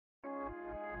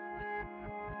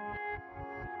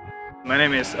My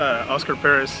name is Oscar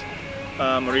Perez.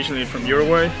 I'm originally from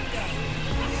Uruguay.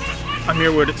 I'm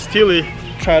here with Steele,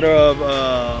 try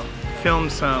to film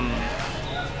some,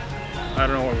 I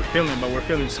don't know what we're filming, but we're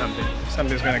filming something.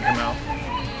 Something's gonna come out.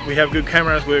 We have good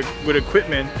cameras with good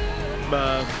equipment,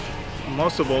 but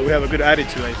most of all, we have a good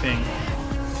attitude, I think.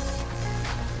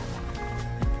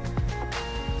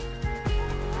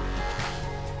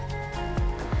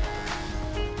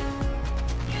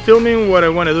 Filming what I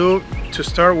want to do, to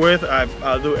start with,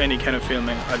 I'll do any kind of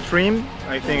filming. A dream,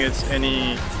 I think it's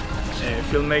any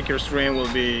filmmaker's dream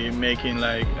will be making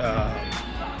like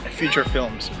feature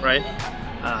films, right?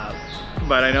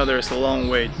 But I know there's a long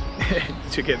way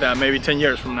to get that, maybe 10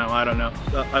 years from now, I don't know.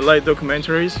 I like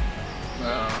documentaries,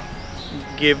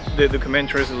 give the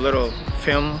documentaries a little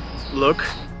film look.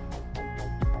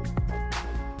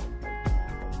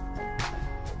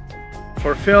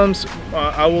 For films,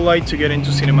 I would like to get into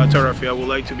cinematography. I would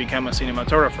like to become a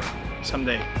cinematographer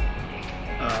someday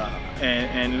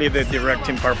and leave the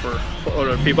directing part for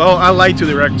other people. I like to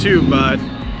direct too, but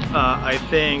I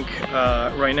think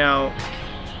right now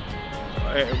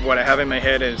what I have in my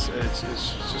head is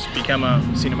just become a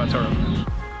cinematographer.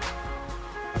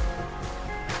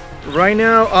 Right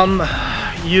now I'm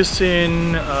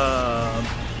using, I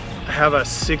have a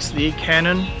 6D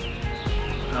Canon.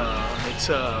 It's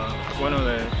one of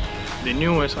the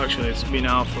newest, actually. It's been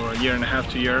out for a year and a half,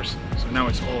 2 years, so now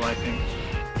it's old, I think.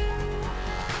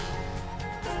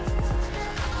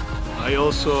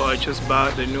 I just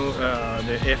bought the new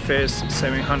the FS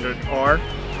 700R.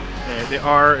 The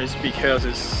R is because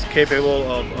it's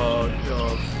capable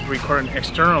of recording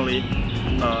externally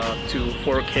to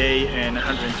 4K and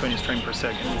 120 frames per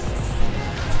second.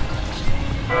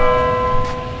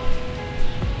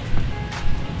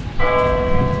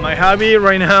 My hobby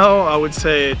right now, I would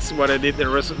say it's what I did the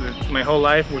rest of my whole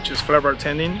life, which is flat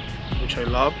bartending, which I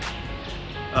love.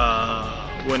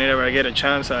 Whenever I get a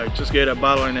chance, I just get a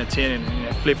bottle and a tin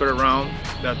and flip it around.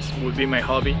 That would be my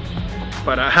hobby.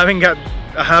 But I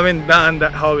haven't done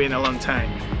that hobby in a long time.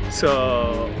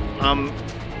 So I'm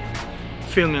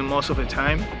filming most of the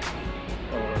time,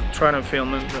 or try to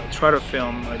film.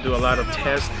 I do a lot of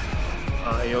tests.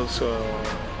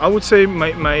 I would say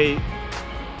my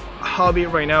hobby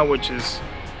right now, which is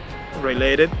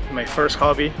related, my first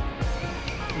hobby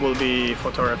will be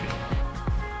photography.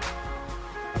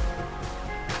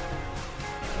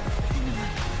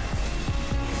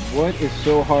 What is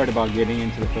so hard about getting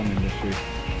into the film industry?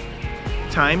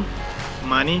 Time,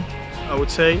 money, I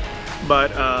would say.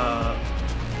 But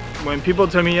when people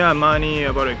tell me, yeah, money,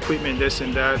 about equipment, this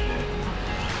and that,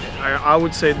 I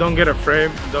would say don't get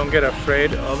afraid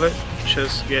of it.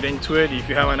 Just get into it. If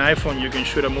you have an iPhone, you can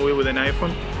shoot a movie with an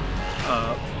iPhone.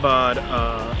 But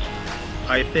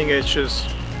I think it's just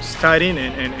studying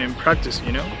and practice,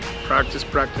 you know? Practice.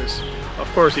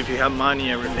 Of course, if you have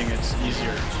money, everything is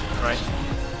easier, right?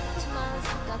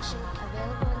 Production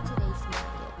available in today's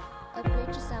market. Upgrade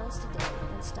your sounds today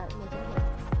and start making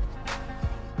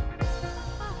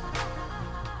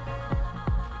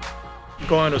hits.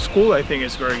 Going to school, I think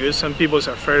is very good. Some people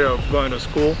are afraid of going to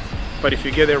school. But if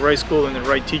you get the right school and the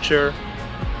right teacher,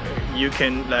 you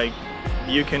can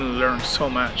learn so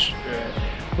much.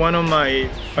 One of my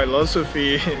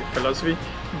philosophy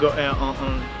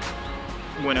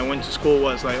when I went to school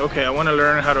was like, okay, I want to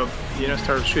learn how to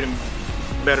start shooting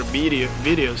better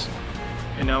videos.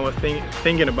 And I was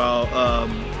thinking about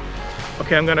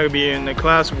okay, I'm gonna be in a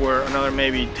class where another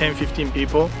maybe 10-15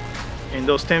 people. And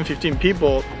those 10-15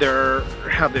 people, they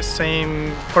have the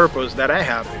same purpose that I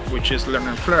have, which is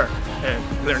learning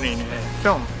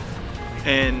film,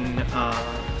 and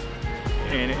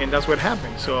that's what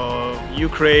happens. So you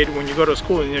create, when you go to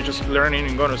school and you're just learning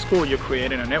and going to school, you're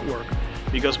creating a network,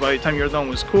 because by the time you're done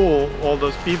with school, all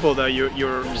those people that you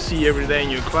see every day in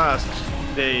your class,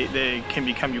 they can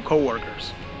become your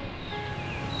co-workers.